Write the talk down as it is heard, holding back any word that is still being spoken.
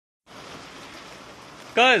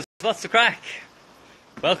Guys, what's the crack?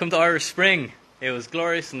 Welcome to Irish Spring. It was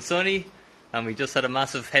glorious and sunny, and we just had a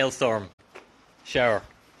massive hailstorm shower.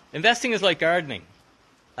 Investing is like gardening,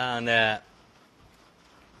 and I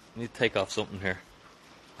need to take off something here.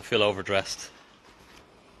 I feel overdressed.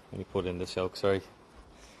 Let me put in this joke, sorry.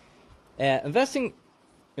 Investing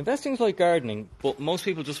is like gardening, but most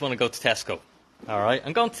people just want to go to Tesco. Alright?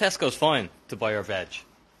 And going to Tesco is fine to buy your veg.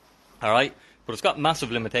 Alright? But it's got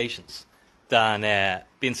massive limitations than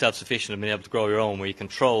being self-sufficient and being able to grow your own, where you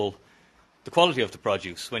control the quality of the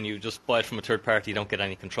produce. When you just buy it from a third party, you don't get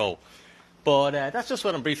any control. But that's just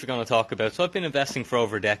what I'm briefly going to talk about. So I've been investing for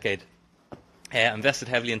over a decade. Invested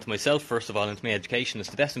heavily into myself, first of all, into my education. It's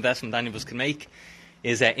the best investment any of us can make,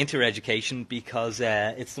 is into your education, because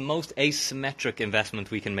it's the most asymmetric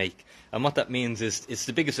investment we can make. And what that means is it's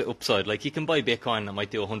the biggest upside. Like, you can buy Bitcoin that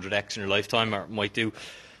might do 100x in your lifetime, or it might do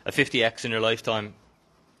a 50x in your lifetime,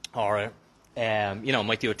 or it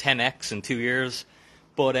might do a 10x in 2 years.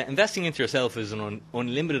 But investing into yourself is an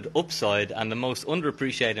unlimited upside and the most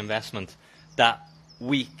underappreciated investment that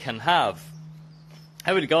we can have.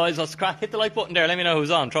 Howdy guys, what's the crack? Hit the like button there, let me know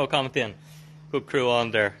who's on, throw a comment in. Good crew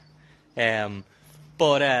on there.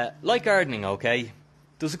 But like gardening, okay,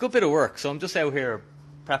 there's a good bit of work. So I'm just out here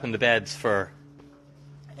prepping the beds for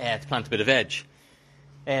to plant a bit of veg.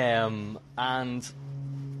 And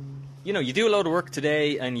you do a load of work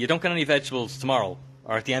today and you don't get any vegetables tomorrow,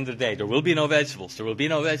 or at the end of the day. There will be no vegetables. There will be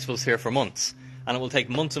no vegetables here for months, and it will take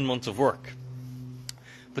months and months of work.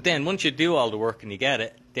 But then once you do all the work and you get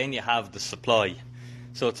it, then you have the supply.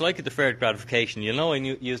 So it's like a deferred gratification. I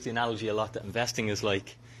use the analogy a lot that investing is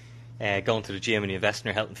like going to the gym and you invest in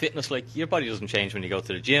your health and fitness. Like, your body doesn't change when you go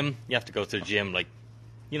to the gym. You have to go to the gym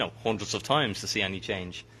hundreds of times to see any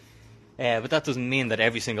change. But that doesn't mean that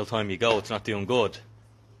every single time you go it's not doing good.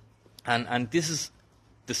 And this is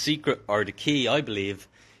the secret, or the key, I believe,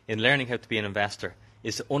 in learning how to be an investor,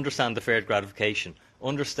 is to understand deferred gratification.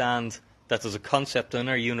 Understand that there's a concept in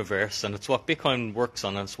our universe, and it's what Bitcoin works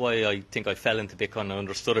on, and it's why I think I fell into Bitcoin and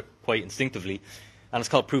understood it quite instinctively, and it's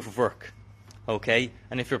called proof of work. Okay?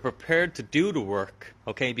 And if you're prepared to do the work,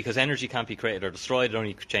 okay, because energy can't be created or destroyed, it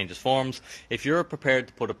only changes forms. If you're prepared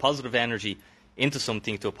to put a positive energy into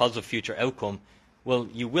something, to a positive future outcome, well,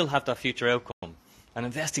 you will have that future outcome. And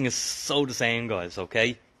investing is so the same, guys,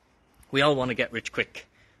 okay? We all want to get rich quick,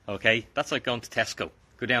 okay? That's like going to Tesco.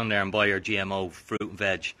 Go down there and buy your GMO fruit and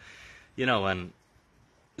veg, and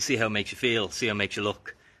see how it makes you feel, see how it makes you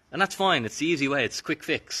look. And that's fine. It's the easy way. It's a quick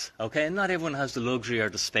fix, okay? And not everyone has the luxury or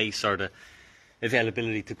the space or the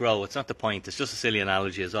availability to grow. It's not the point. It's just a silly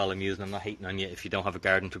analogy is all I'm using. I'm not hating on you if you don't have a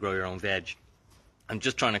garden to grow your own veg. I'm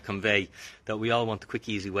just trying to convey that we all want the quick,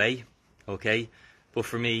 easy way, okay? But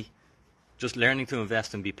for me, just learning to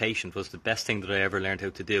invest and be patient was the best thing that I ever learned how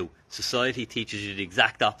to do. Society teaches you the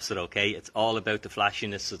exact opposite, okay? It's all about the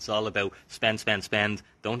flashiness. It's all about spend, spend, spend.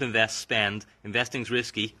 Don't invest, spend. Investing's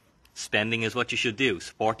risky. Spending is what you should do.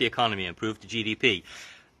 Support the economy, improve the GDP.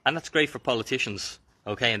 And that's great for politicians,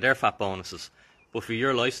 okay, and their fat bonuses. But for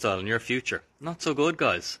your lifestyle and your future, not so good,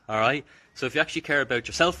 guys, all right? So if you actually care about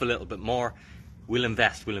yourself a little bit more, we'll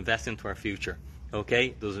invest. We'll invest into our future,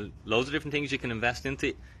 okay? There's loads of different things you can invest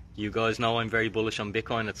into. You guys know I'm very bullish on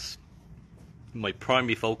Bitcoin. It's my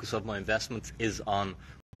primary focus of my investments is on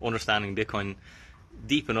understanding Bitcoin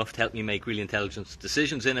deep enough to help me make really intelligent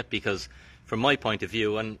decisions in it, because from my point of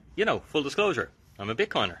view, and full disclosure, I'm a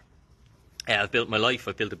Bitcoiner. I've built my life,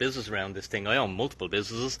 I've built a business around this thing. I own multiple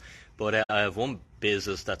businesses, but I have one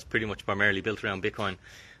business that's pretty much primarily built around Bitcoin.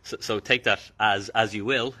 So take that as you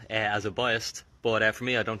will, as a bias. But for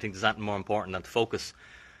me, I don't think there's anything more important than to focus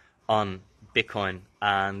on Bitcoin.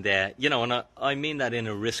 And and I mean that in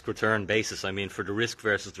a risk-return basis. I mean, for the risk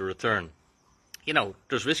versus the return.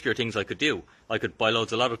 There's riskier things I could do. I could buy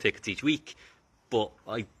loads of lotto tickets each week, but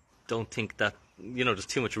I don't think that there's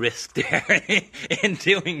too much risk there in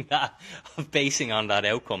doing that, of basing on that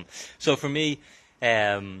outcome. So for me,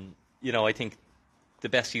 I think the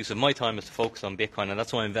best use of my time is to focus on Bitcoin, and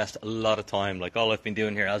that's why I invest a lot of time. Like, all I've been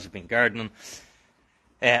doing here has been gardening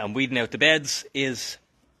and weeding out the beds is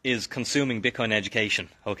consuming Bitcoin education,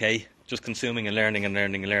 okay? Just consuming and learning and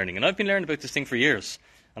learning and learning. And I've been learning about this thing for years,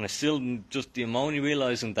 and I still I'm only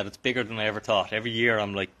realising that it's bigger than I ever thought. Every year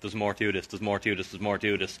I'm like, there's more to this, there's more to this, there's more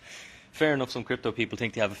to this. Fair enough, some crypto people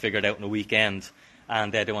think they have it figured out in a weekend,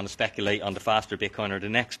 and they want to speculate on the faster Bitcoin or the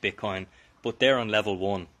next Bitcoin, but they're on level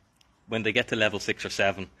 1. When they get to level 6 or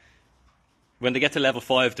 7, when they get to level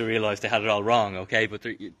 5, they realise they had it all wrong, okay? But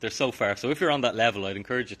they're so far. So if you're on that level, I'd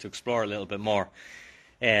encourage you to explore a little bit more,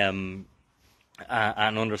 and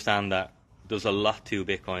understand that there's a lot to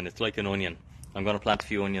Bitcoin. It's like an onion. I'm going to plant a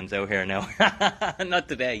few onions out here now. Not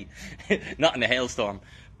today, not in a hailstorm,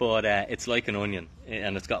 but it's like an onion,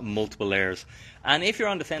 and it's got multiple layers. And if you're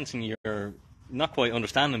on the fence and you're not quite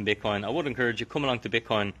understanding Bitcoin, I would encourage you, come along to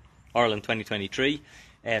Bitcoin Ireland 2023.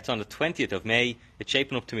 It's on the 20th of May. It's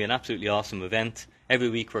shaping up to be an absolutely awesome event. Every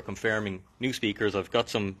week we're confirming new speakers. I've got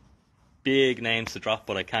some big names to drop,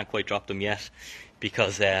 but I can't quite drop them yet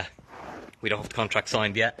because we don't have the contract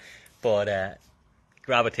signed yet. But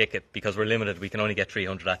grab a ticket because we're limited. We can only get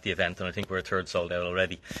 300 at the event, and I think we're a third sold out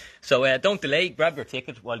already. So don't delay. Grab your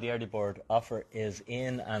ticket while the early bird offer is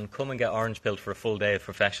in, and come and get orange pilled for a full day of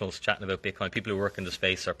professionals chatting about Bitcoin, people who work in the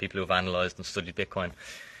space or people who have analysed and studied Bitcoin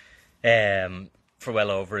for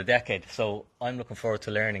well over a decade. So I'm looking forward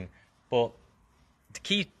to learning. But the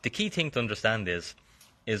key thing to understand is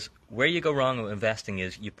where you go wrong with investing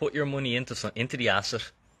is you put your money into the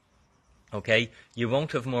asset. Okay, you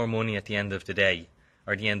won't have more money at the end of the day,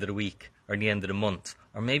 or the end of the week, or the end of the month,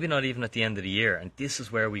 or maybe not even at the end of the year. And this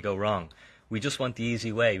is where we go wrong. We just want the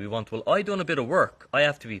easy way. We want, well, I done a bit of work, I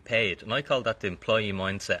have to be paid. And I call that the employee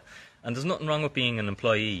mindset. And there's nothing wrong with being an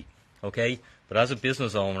employee, okay? But as a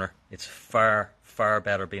business owner, it's far, far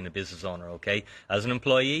better being a business owner, okay? As an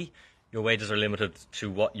employee, your wages are limited to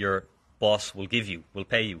what your boss will give you, will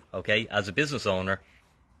pay you, okay? As a business owner,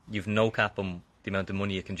 you've no cap on the amount of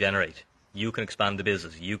money you can generate. You can expand the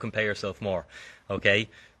business. You can pay yourself more, okay?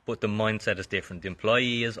 But the mindset is different. The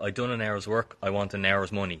employee is, I done an hour's work, I want an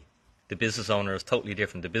hour's money. The business owner is totally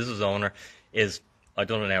different. The business owner is, I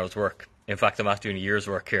done an hour's work. In fact, I'm after doing a year's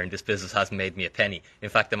work here, and this business hasn't made me a penny. In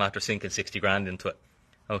fact, I'm after sinking 60 grand into it,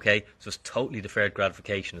 okay? So it's totally deferred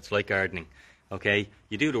gratification. It's like gardening, okay?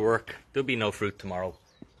 You do the work, there'll be no fruit tomorrow.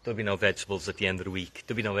 There'll be no vegetables at the end of the week.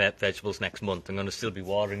 There'll be no vegetables next month. I'm going to still be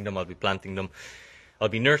watering them. I'll be planting them. I'll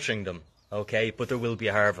be nurturing them. Okay, but there will be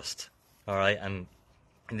a harvest, all right, and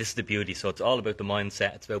this is the beauty. So it's all about the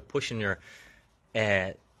mindset. It's about pushing your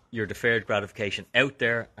deferred gratification out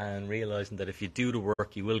there and realizing that if you do the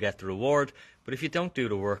work, you will get the reward. But if you don't do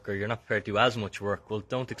the work, or you're not prepared to do as much work, well,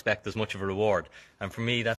 don't expect as much of a reward. And for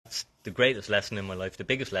me, that's the greatest lesson in my life, the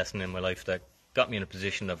biggest lesson in my life that got me in a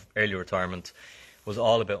position of early retirement, was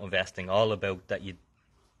all about investing, all about that you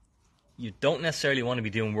don't necessarily want to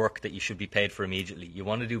be doing work that you should be paid for immediately. You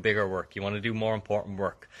want to do bigger work. You want to do more important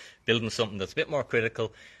work, building something that's a bit more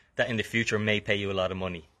critical that in the future may pay you a lot of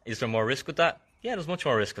money. Is there more risk with that? Yeah, there's much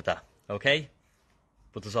more risk with that, okay?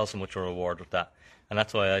 But there's also much more reward with that. And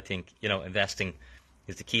that's why I think, investing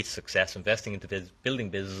is the key to success. Investing into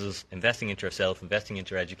building businesses, investing into yourself, investing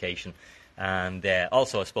into your education, and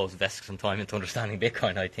also, I suppose, investing some time into understanding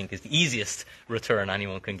Bitcoin, I think, is the easiest return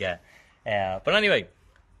anyone can get. But anyway,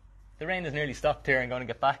 the rain has nearly stopped here. I'm going to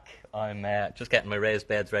get back. I'm just getting my raised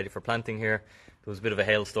beds ready for planting here. There was a bit of a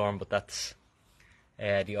hailstorm, but that's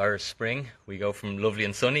the Irish spring. We go from lovely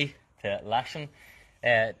and sunny to lashing.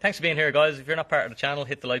 Thanks for being here, guys. If you're not part of the channel,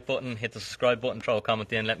 hit the like button, hit the subscribe button, throw a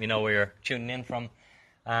comment in, let me know where you're tuning in from.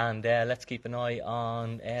 And let's keep an eye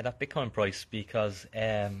on that Bitcoin price, because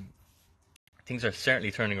things are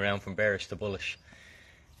certainly turning around from bearish to bullish,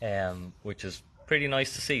 which is pretty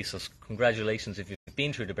nice to see. So congratulations if you've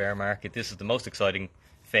been through the bear market. This is the most exciting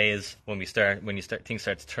phase when things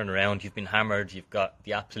start to turn around. You've been hammered, you've got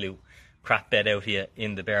the absolute crap bed out here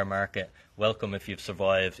in the bear market. Welcome if you've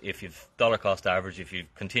survived, if you've dollar cost average, if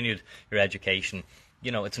you've continued your education.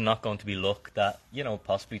 It's not going to be luck that,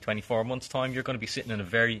 possibly 24 months time you're going to be sitting in a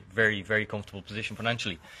very, very, very comfortable position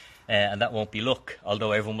financially. And that won't be luck,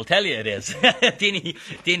 although everyone will tell you it is.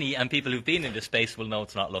 Dini and people who've been in this space will know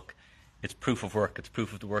it's not luck. It's proof of work. It's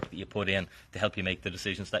proof of the work that you put in to help you make the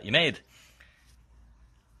decisions that you made.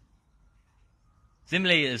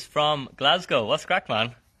 Zimli is from Glasgow. What's crack,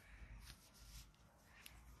 man?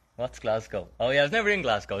 What's Glasgow? Oh yeah, I was never in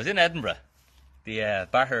Glasgow. I was in Edinburgh. The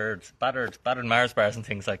battered Mars bars and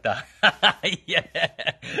things like that. Yeah.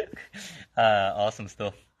 Awesome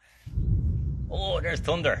stuff. Oh, there's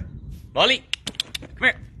thunder. Molly! Come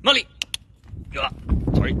here. Molly! Oh,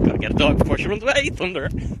 sorry, gotta get a dog before she runs away. Thunder.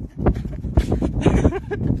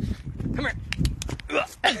 Come here.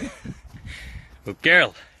 Good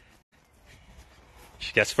girl.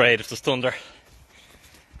 She gets afraid if there's thunder.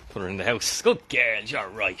 Put her in the house. Good girl, you're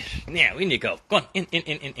right. Now, in you go. Go on. In.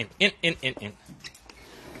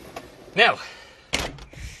 Now.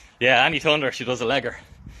 Yeah, any thunder, she does a legger.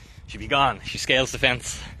 She'd be gone. She scales the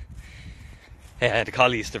fence. The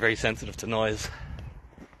collies, they're very sensitive to noise.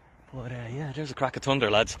 But yeah, there's a crack of thunder,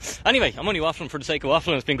 lads. Anyway, I'm only waffling for the sake of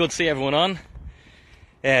waffling. It's been good to see everyone on.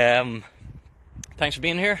 Thanks for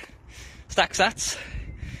being here. Stack sats.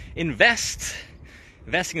 Invest.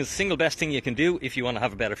 Investing is the single best thing you can do if you want to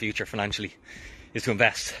have a better future financially, is to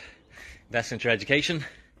invest. invest into your education,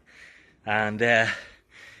 and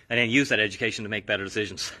then use that education to make better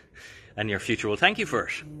decisions, and your future will thank you for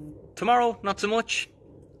it. Tomorrow, not so much.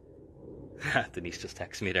 Denise just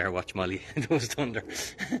texted me there, watch Molly, those thunder.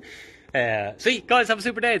 See, guys, have a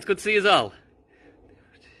super day. It's good to see you all.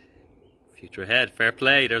 Future ahead, fair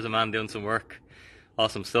play. There's a man doing some work.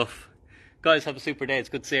 Awesome stuff. Guys, have a super day. It's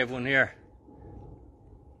good to see everyone here.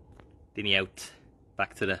 Dinny out.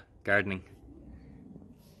 Back to the gardening.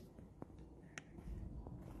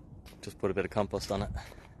 Just put a bit of compost on it.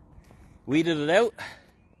 Weeded it out.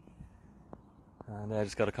 And I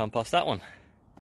just got to compost that one.